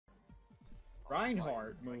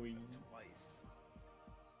Reinhardt movie.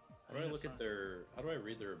 How do I look at their? How do I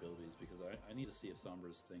read their abilities? Because I need to see if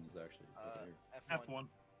Sombra's thing is actually over here. F1.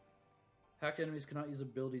 Hacked enemies cannot use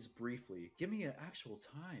abilities briefly. Give me an actual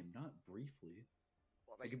time, not briefly.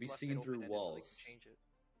 Well, It can be seen through walls. So change it.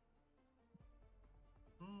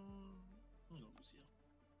 I'm gonna go Lucio.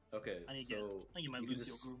 Okay, I need to so get my you can Lucio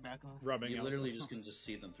just, groove back on. Rubbing you out. literally just can just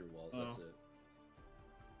see them through walls. That's Oh. it.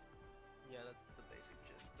 Yeah, that's the basic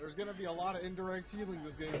gist. There's gonna be a lot of indirect healing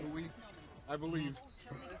this game, Louis. I believe.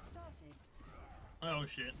 Oh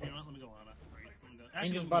shit! You know what? Let me go on.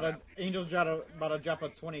 Angel's about to drop a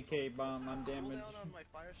 20k bomb on damage. Cooldown on my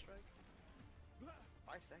fire strike.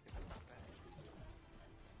 5 seconds. That's not bad.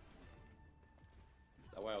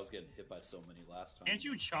 That's why I was getting hit by so many last time. Can't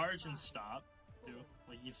you charge and stop? Too?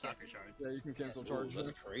 Like you stop your charge. Yeah, you can cancel Ooh, charge.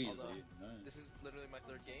 that's crazy. Although, Nice. This is literally my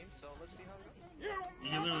 3rd game, so let's see how it goes. You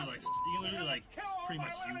can literally like pretty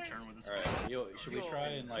much U-turn with this. All right, yo, should we try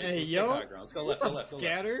and like? Hey, let's yo. take high ground. Let's go What's left. up, Go left. Go left.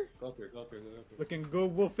 Scatter? Go up here. Go up here. Go up here. Looking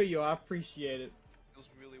good, Wolfie. Yo, I appreciate it. Feels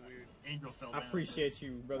really weird. Angel fell I down. appreciate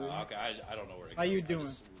you, brother. Okay, I don't know where to go. How you I doing?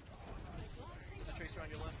 just- There's a tracer on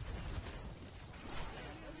your left.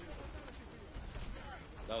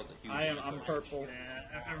 that was a huge. I'm purple. Yeah,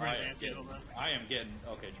 I everybody's am anti-heal getting. though. I am getting.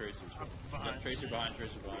 Okay, Tracer's. Behind. Yeah, Tracer behind.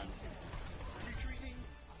 Tracer behind. Retreating.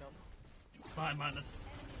 No. Behind us.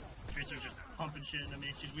 Tracer's just pumping shit into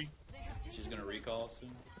me. She's weak. She's gonna recall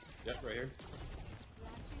soon. Yep, right here.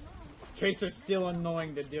 Tracer's still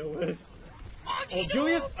annoying to deal with. Oh,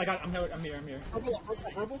 Julius! I'm here.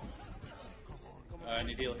 Purple. I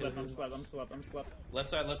need to heal. I'm slept. Left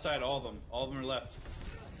side. All of them. All of them are left.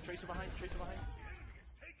 Tracer behind. Tracer behind.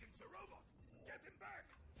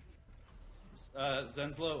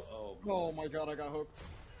 Zen's low. Oh. Oh my god, I got hooked.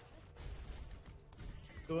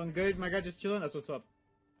 Doing good, my guy just chilling. That's what's up.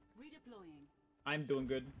 Redeploying. I'm doing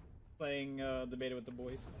good. Playing the beta with the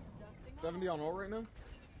boys. 70 on ult right now.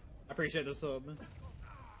 I appreciate the sub.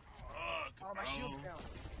 Oh, my shield's down.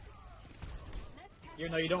 You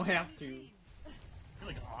know, you don't have to. I feel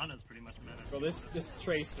like Ana's pretty much meta. Bro, this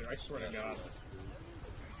Tracer, I swear to God.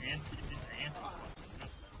 It's anti.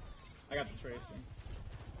 I got the Tracer.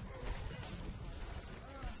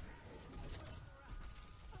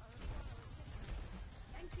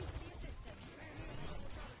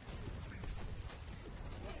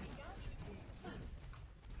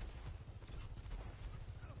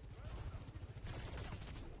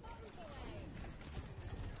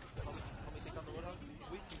 Help me take down the Roadhog.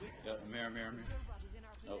 He's weak. He's weak. Yeah, I'm here.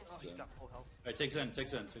 Oh, Oh, he's Zen. got full health. Alright, take Zen.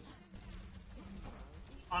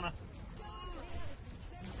 Ana.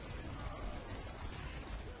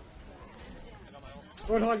 I got my ult.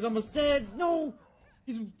 Roadhog's almost dead! No!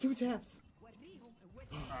 He's 2 taps.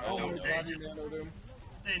 Oh no, my okay. god, you nanoed him.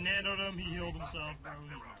 They nanoed him. He healed himself. Bro,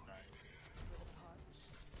 he's not dying.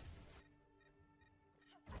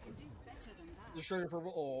 You sure you're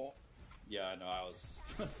purple? Oh. Yeah, no, I was.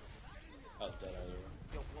 I was dead either way.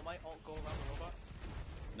 Yo, will my ult go around the robot?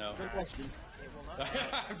 No. Good question. It will not.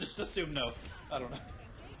 I just assume no. I don't know.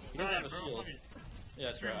 He doesn't have a Bro, shield. look at- Yeah,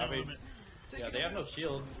 that's right. Turn I mean, down a yeah, they have no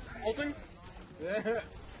shield. Ulting? Yeah.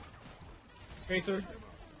 Tracer.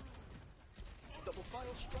 Double file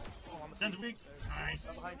strike. Oh, I'm a Zen's weak. Nice.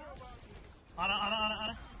 I'm behind.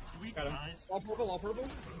 Ana. She's weak. Got him. Nice. All purple.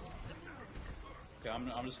 Okay,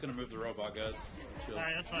 I'm just gonna move the robot, guys. Shield.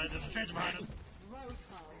 Alright, that's fine. There's a Tracer behind us.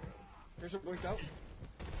 Tracer blinked out.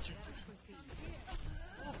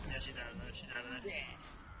 Yeah, she's out of there.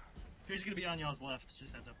 Tracer's gonna be on y'all's left.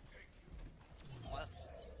 Just heads up.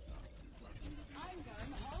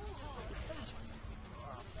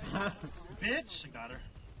 Bitch! I got her.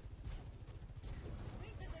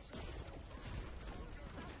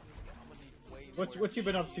 What you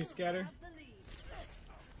been up to, Scatter?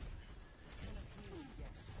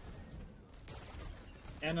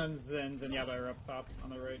 And on Zen's and Yaba are up top on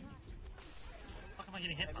the right. Fuck am I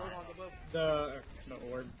getting hit by? Roadhog above. The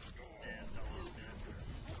orb. Yeah, it's not working.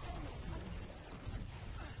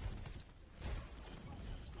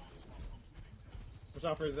 Watch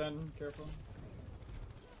out for Zen, careful.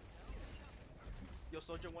 Yo,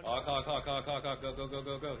 soldier one.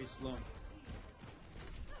 Go. Go. He's slow.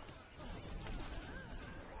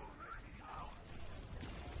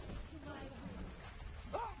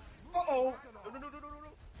 Uh-oh! No.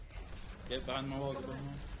 Get behind the wall.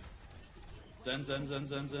 Zen. I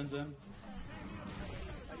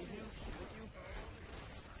need you.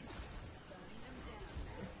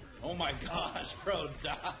 Oh my gosh, bro,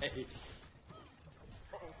 die.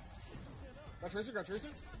 Got Tracer?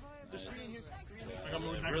 There's 3 in here. 3 in here. I got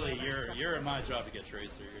moved back. Really, you're in my job to get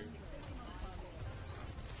Tracer here.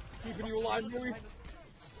 Keeping you alive, Louis.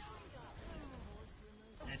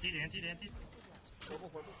 Anti. Purple,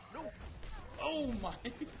 purple. No! Oh my!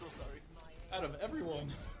 So sorry. Out of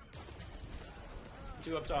everyone.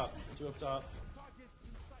 Two up top.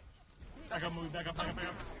 Back up, move. Back up.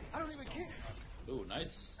 I don't even care. Ooh,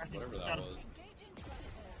 nice. Whatever that was.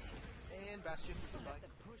 And Bastion. Goodbye.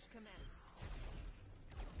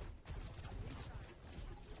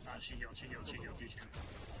 She healed.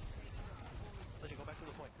 Legend, go back to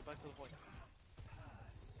the point.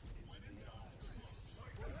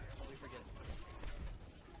 Oh, we forget.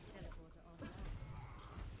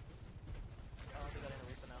 Oh, they got an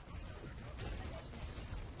Orisa now.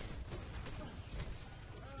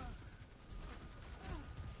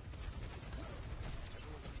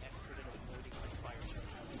 Everyone's an expert in avoiding my fire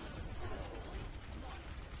charge.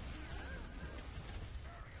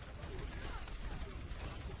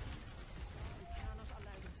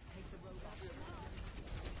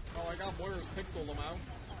 Oh, I got Moira's pixel them out.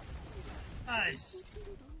 Nice.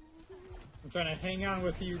 I'm trying to hang on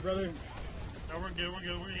with you, brother. No, we're good.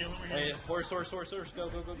 Hey, horse. Go. Push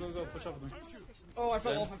up with me. Oh, I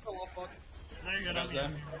fell Zen. off, fuck. There you go. That's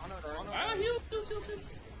them. Ah, heal.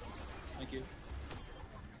 Thank you.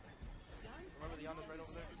 Remember the Yana's right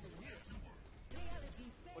over there?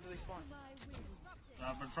 What do they spawn?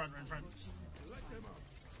 In front.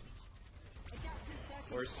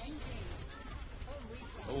 Horse.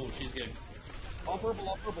 Oh, she's getting. All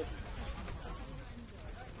purple.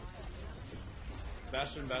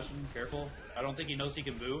 Bastion, careful. I don't think he knows he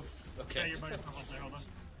can move. Yeah, Okay. your buddy's up there. Hold on.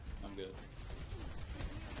 I'm good.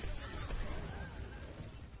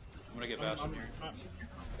 I'm gonna get Bastion here.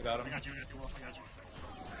 I got him. I got you, Wolf.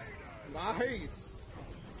 Nice.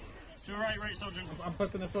 To the right, soldier. I'm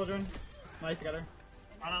pushing the soldier. Nice, got her.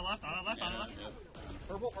 On our left. Yep.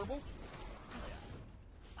 Purple.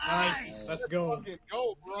 Nice. Let's go. Fucking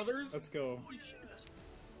go, brothers. Let's go.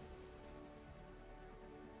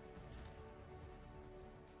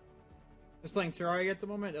 Just playing Terraria at the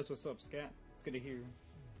moment. That's what's up, Scat. It's good to hear.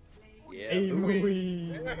 Yeah. Hey, Ooh.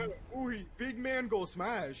 Yeah. Ooh, big man go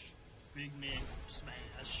smash. Big man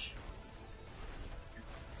smash.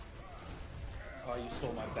 Oh, you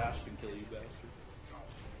stole my Bastion kill, you bastard.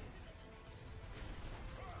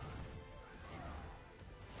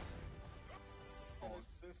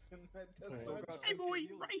 Hey, boy,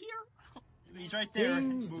 right here. He's right there.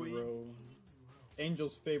 Kings Boy. Row.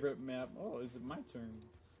 Angel's favorite map. Oh, is it my turn?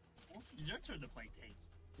 It's your turn to play tank.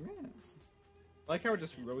 Yes. I like how we're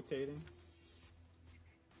just rotating.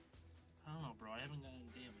 I don't know, bro. I haven't gotten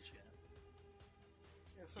damage yet.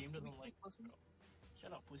 Game doesn't like.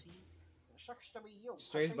 Shut up, pussy.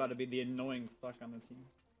 Stray's about to be the annoying fuck on the team.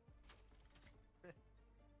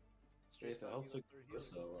 Straight if it helps with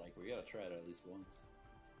Orisa, like, we gotta try it at least once.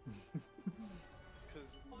 Because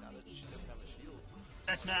now that she doesn't have a shield,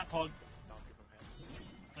 That's Matt Pug. don't give him hands.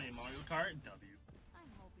 Playing Mario Kart and W.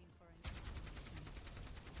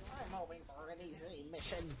 I'm hoping for an easy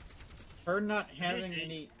mission. Her not having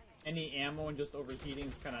any ammo and just overheating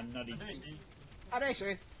is kind of nutty too.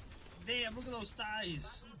 Orisa. Damn, look at those thighs.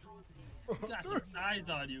 You got some thighs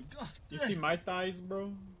on you. God, You see my thighs,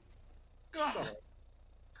 bro? God.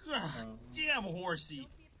 God. Damn, horsey.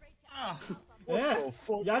 Ah, Yeah.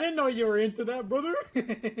 Yeah, I didn't know you were into that, brother.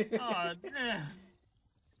 oh, damn.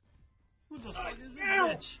 Who the fuck is this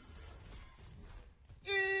bitch?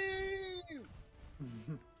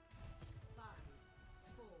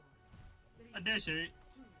 I dare you.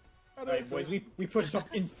 Alright, boys, we pushed up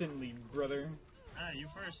instantly, brother. Ah, you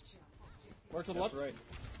first. March to the That's left. right.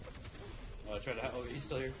 Try to. Oh, he's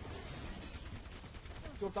still here.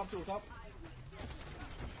 Two up top.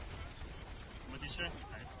 With you, sir? Nice.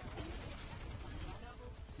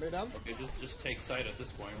 Lay down. Okay, just take sight at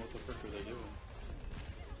this point. What the frick are they doing?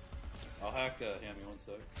 I'll hack Hammy one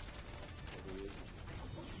sec. Whatever he is.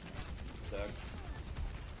 Zach.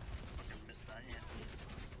 Fucking missed that, yeah.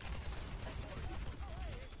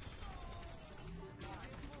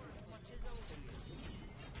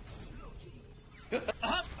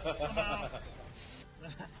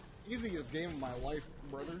 Easiest game of my life,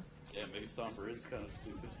 brother. Yeah, maybe Stomper is kind of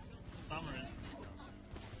stupid. Summer is.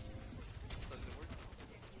 So does it work?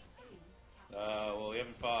 Well, we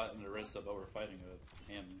haven't fought in Orisa, but we're fighting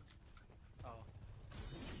a Hammy. Oh.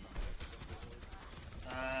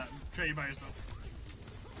 Trey, you by yourself.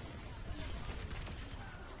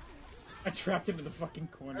 I trapped him in the fucking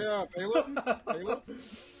corner. Yeah, Payload?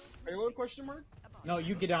 Question mark? No,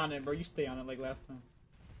 you get on it, bro. You stay on it like last time.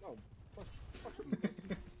 No. Fuck you,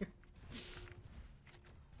 pussy.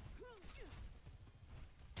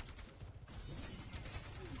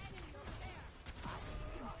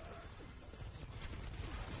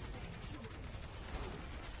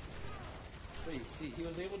 Wait, see, he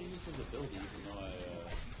was able to use his ability even though I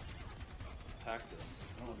hacked him.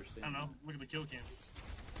 I don't understand. I don't know. Look at the kill cam.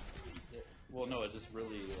 Well, no, it's just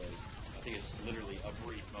really, like, I think it's literally a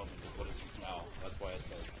brief moment is what it's now. That's why it's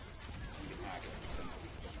like, you can hack it.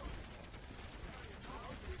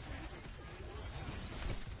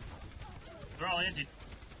 They're all anti.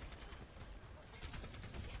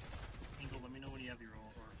 Inkle, let me know when you have your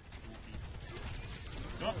roll or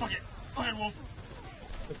ULT. Oh, fuck it! Go ahead, Wolf!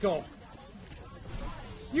 Let's go.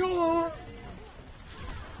 You.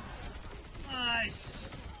 Nice!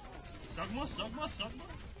 Sugma, Sugma, Sugma.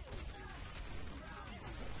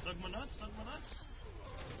 Sugma nuts, Sugma nuts.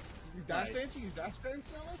 You dash Nice. dancing? You dash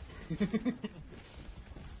dancing, Alice?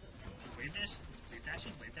 Wave dash, wave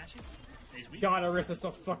dashing, wave dashing. He's weak. God, Orisa's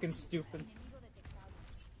so fucking stupid.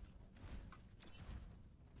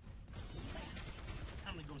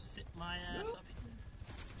 I'm gonna go sit my ass up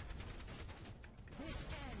here.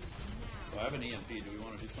 So I have an EMP. Do we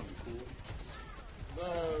want to do something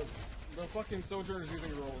cool? The fucking Sojourner's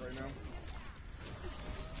using a roll right now.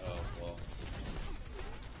 Oh, well.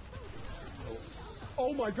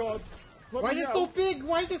 Oh my god! Let Why me is it out. so big?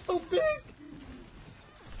 Why is it so big?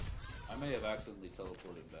 I may have accidentally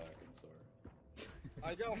teleported back. I'm sorry.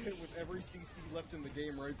 I got hit with every CC left in the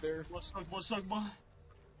game right there. What's Sugma?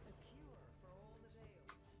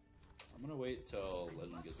 I'm gonna wait till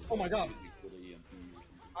Legend gets his Oh my God. for the EMP or something.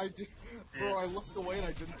 I did, bro. I looked away and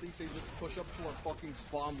I didn't think they just push up to our fucking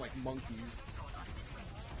spawn like monkeys.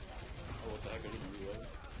 Oh, what the heck? I didn't realize.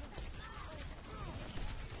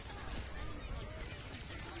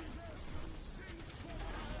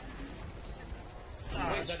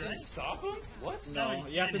 Wait, that didn't stop him? What? No,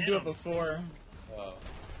 he you have to didn't do hit it him. before. Oh.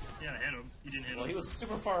 Yeah, I hit him. You didn't hit Well, him. he was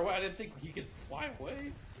super far away. I didn't think he could fly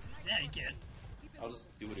away. Yeah, he can. I'll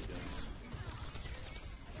just do it again.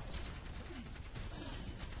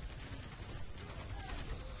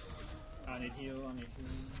 I need heal, I need heal.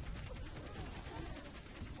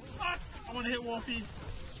 Fuck! I want to hit Wolfie.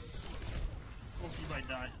 Wolfie might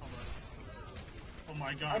die. Hold on. Oh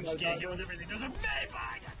my god, I'm just getting hit with everything. There's a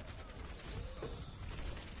Maybach!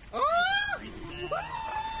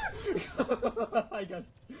 I got.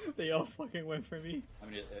 They all fucking went for me. I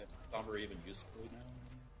mean, Somber even useful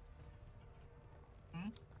now? Hmm?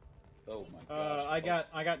 Oh my gosh.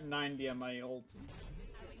 I got 90 on my ult.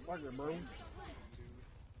 Fuck it, bro.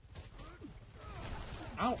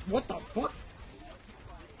 Ow! What the fuck?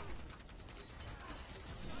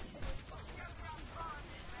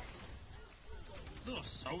 Little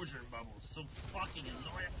soldier bubbles, so fucking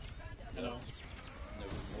annoying. I know.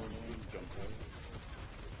 Never more than jump away.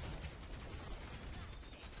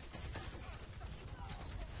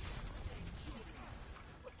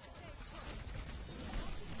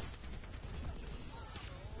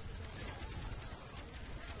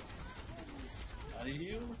 I need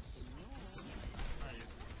heals.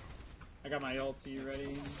 I got my ulti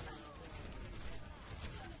ready.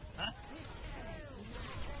 Huh?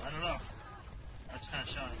 I don't know. I just kind of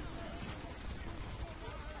shot him.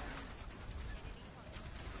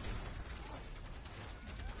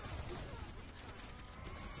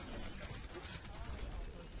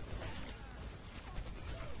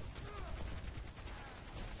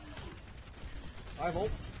 I have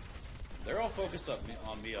ult. They're all focused on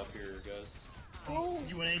me up here, guys. Oh.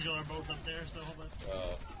 You and Angel are both up there, so hold on.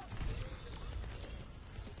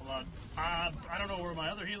 Hold on. I don't know where my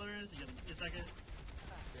other healer is. You got a second?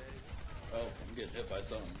 Oh, I'm getting hit by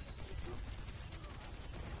something.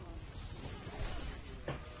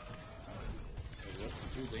 Wait, what?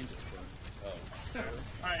 Who's Angel from?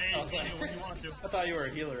 Oh. Alright, hey, I was like- Angel, if you want to. I thought you were a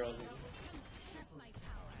healer. I was like,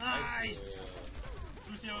 Nice!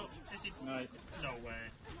 uh, Lucio, 50. Nice. No way.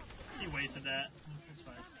 He wasted that. It's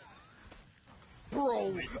fine.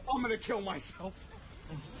 Bro, I'm gonna kill myself.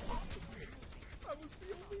 I was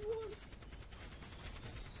the only one.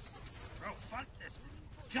 Bro, fuck this.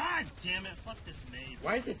 God damn it, fuck this maid.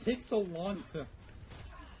 Why does it take so long to?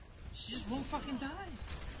 She just won't fucking die.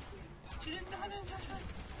 She didn't die.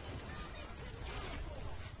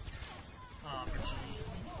 Oh, for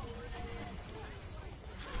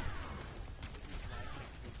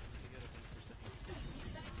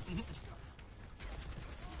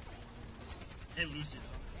Hey, Lucy.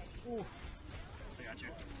 Oof. I got you.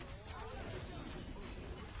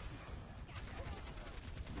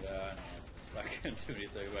 yeah, I know. I couldn't do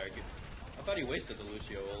anything back. I thought he wasted the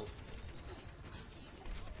Lucio ult.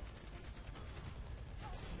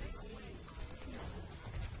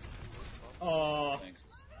 Oh, Thanks.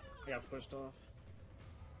 I got pushed off.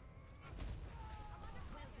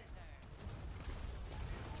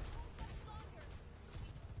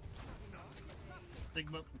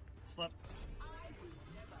 Sigma, slap.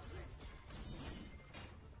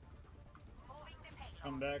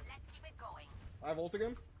 I'm back. I have ult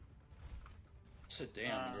again. Shit,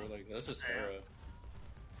 damn, bro. Like, that's just Farah.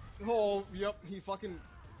 Oh, yep, he fucking...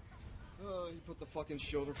 he put the fucking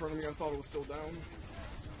shield in front of me, I thought it was still down.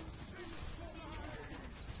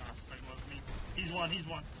 Ah, Sigma's me. He's one, he's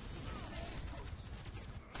one.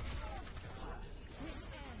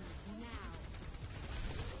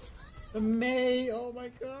 The May, oh my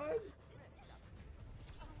god.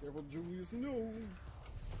 Careful, Julius, no.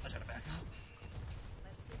 I try to back up.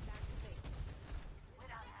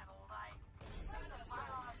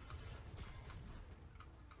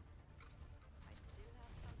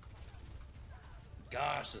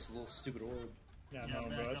 Gosh, this little stupid orb. Yeah, Yeah, no, back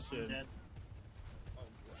bro, that up, I'm shit. dead.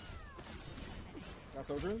 Got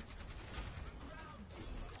Sojourn?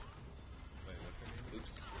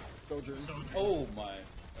 Oops. Sojourn. So, Oh my.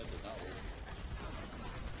 That did not work.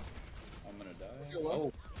 I'm gonna die. Feel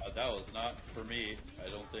low. Oh, that was not for me. I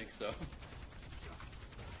don't think so.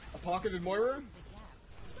 A pocketed Moira?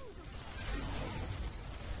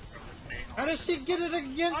 How does she get it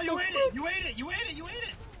again oh, so you ate quick? it! You ate it! You ate it! You ate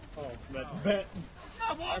it! Oh, bet.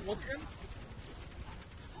 Ah, I what? have ult again?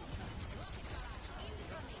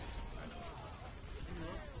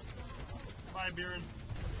 Bye, Biren.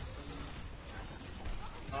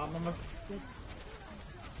 I'm almost...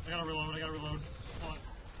 I gotta reload, I gotta reload. Come on.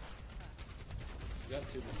 You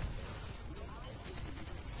got 2 minutes.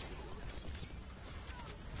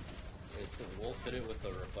 Wait, so Wolf hit it with the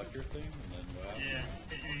reflector thing, and then wow. Yeah,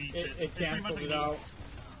 it eats It It's pretty much canceled like it a out.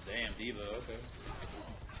 Damn, Diva, okay.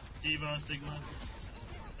 Diva, Sigma.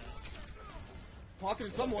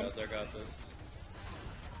 Pocketed someone. I got this.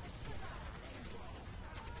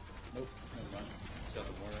 Nope, never mind. Just got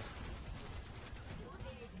the Moira.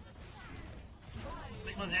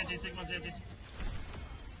 Sigma's anti, Sigma's anti.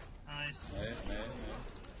 Nice. Nice.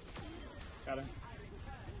 Got him.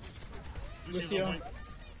 Lucio's Lucio. on point.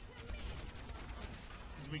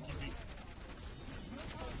 He's weak, he's weak.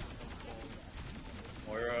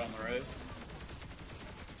 Moira on the right.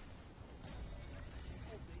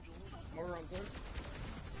 Moira on side.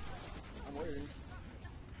 I'm waiting.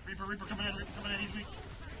 Reaper coming in, he's weak.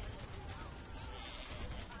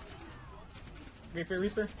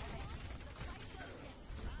 Reaper.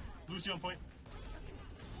 Lucio on point.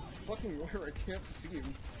 Fucking Moira, I can't see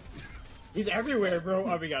him. He's everywhere, bro.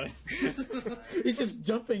 Oh, we got it. He's just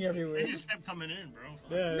jumping everywhere. They just kept coming in, bro.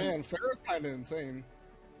 Yeah. Man, Farrah's kinda insane.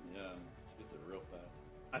 Yeah, she gets it real fast.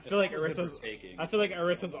 I feel like It's almost Orisa's. overtaking. I feel like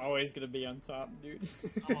Orisa's always gonna be on top, dude.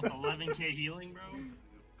 Almost 11k healing, bro.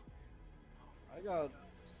 I got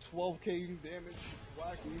 12k damage.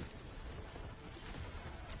 Wacky.